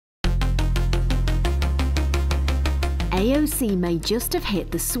AOC may just have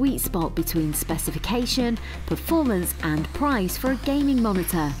hit the sweet spot between specification, performance and price for a gaming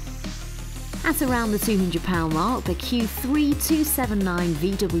monitor. At around the £200 mark, the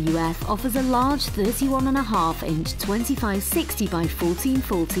Q3279VWF offers a large 31.5-inch 2560 by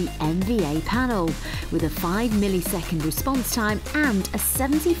 1440 NVA panel with a 5 millisecond response time and a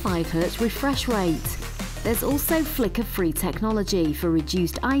 75Hz refresh rate. There's also flicker-free technology for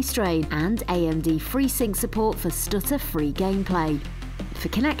reduced eye strain and AMD FreeSync support for stutter-free gameplay. For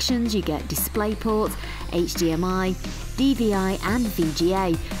connections, you get DisplayPort, HDMI, DVI and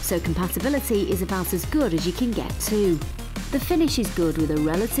VGA, so compatibility is about as good as you can get too. The finish is good with a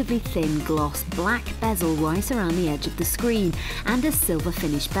relatively thin gloss black bezel right around the edge of the screen and a silver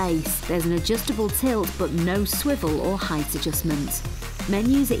finish base. There's an adjustable tilt but no swivel or height adjustment.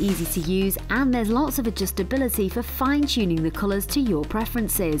 Menus are easy to use and there's lots of adjustability for fine-tuning the colours to your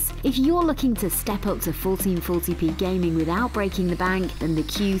preferences. If you're looking to step up to 1440p gaming without breaking the bank, then the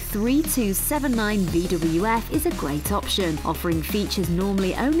Q3279VWF is a great option, offering features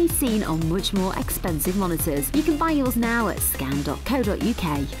normally only seen on much more expensive monitors. You can buy yours now at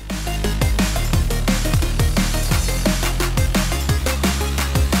scan.co.uk.